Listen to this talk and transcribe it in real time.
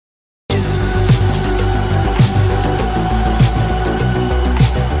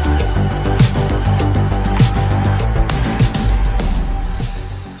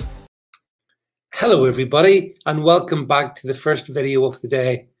Hello everybody and welcome back to the first video of the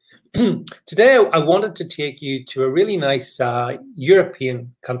day. Today I wanted to take you to a really nice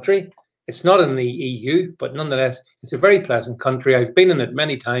European country. It's not in the EU, but nonetheless it's a very pleasant country. I've been in it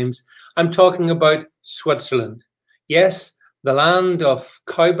many times. I'm talking about Switzerland. Yes, the land of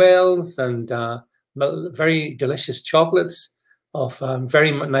cowbells and very delicious chocolates, of very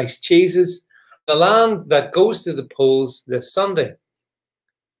nice cheeses. The land that goes to the polls this Sunday.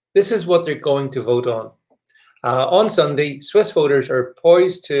 This is what they're going to vote on. On Sunday, Swiss voters are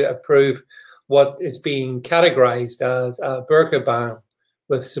poised to approve what is being categorized as a burqa ban,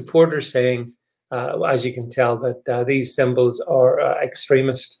 with supporters saying, as you can tell, that these symbols are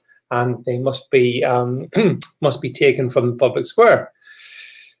extremist and they must be must be taken from the public square.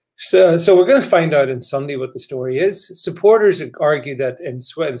 So we're going to find out on Sunday what the story is. Supporters argue that in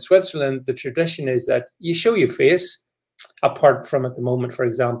Switzerland, the tradition is that you show your face, apart from at the moment, for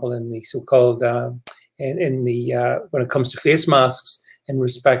example, in the so-called when it comes to face masks in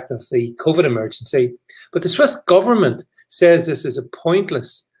respect of the COVID emergency. But the Swiss government says this is a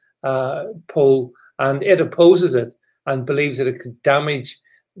pointless poll, and it opposes it and believes that it could damage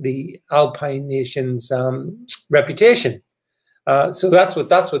the Alpine nation's reputation. So that's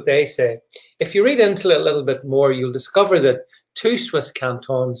what they say. If you read into it a little bit more, you'll discover that two Swiss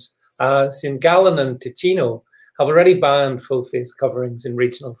cantons, St. Gallen and Ticino, have already banned full face coverings in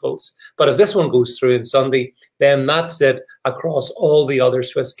regional votes. But if this one goes through on Sunday, then that's it across all the other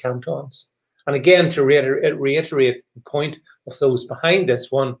Swiss cantons. And again, to reiterate the point of those behind this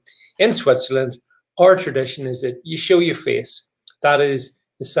one, in Switzerland, our tradition is that you show your face. That is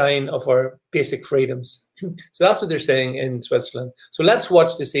the sign of our basic freedoms. So that's what they're saying in Switzerland. So let's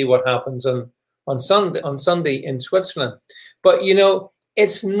watch to see what happens on Sunday in Switzerland. But you know,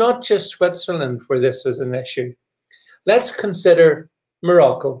 it's not just Switzerland where this is an issue. Let's consider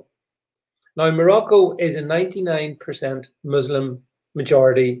Morocco. Now, Morocco is a 99% Muslim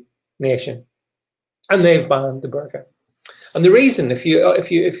majority nation, and they've banned the burqa. And the reason, if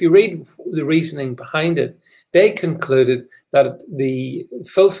you read the reasoning behind it, they concluded that the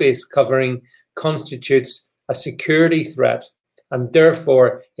full face covering constitutes a security threat, and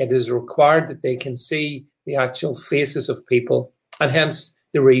therefore it is required that they can see the actual faces of people, and hence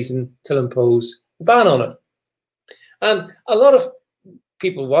the reason to impose a ban on it. And a lot of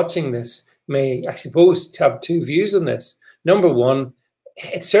people watching this may, I suppose, have two views on this. Number one,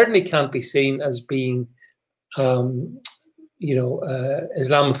 it certainly can't be seen as being,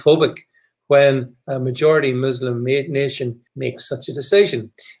 Islamophobic when a majority Muslim nation makes such a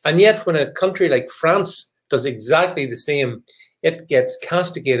decision. And yet when a country like France does exactly the same, it gets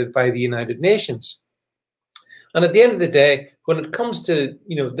castigated by the United Nations. And at the end of the day, when it comes to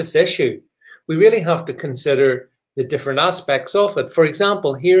this issue, we really have to consider the different aspects of it. For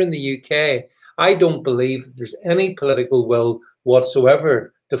example, here in the UK, I don't believe that there's any political will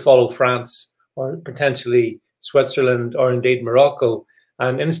whatsoever to follow France or potentially Switzerland or indeed Morocco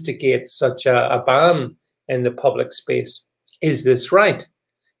and instigate such a ban in the public space. Is this right?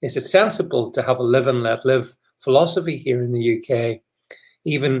 Is it sensible to have a live and let live philosophy here in the UK,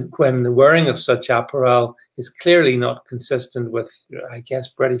 even when the wearing of such apparel is clearly not consistent with, I guess,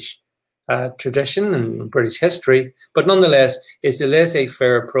 British tradition and British history? But nonetheless, is the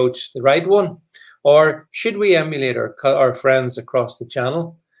laissez-faire approach the right one? Or should we emulate our friends across the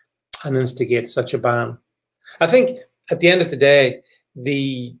channel and instigate such a ban? I think at the end of the day,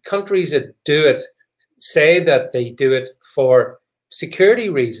 the countries that do it say that they do it for security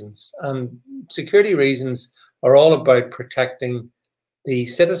reasons, and security reasons are all about protecting the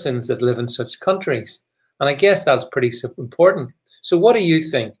citizens that live in such countries. And I guess that's pretty important. So what do you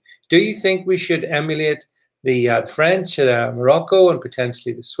think? Do you think we should emulate the French, Morocco, and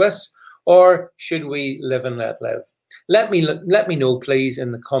potentially the Swiss, or should we live and let live? Let me know, please,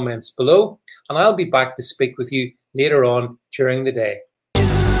 in the comments below, and I'll be back to speak with you later on during the day.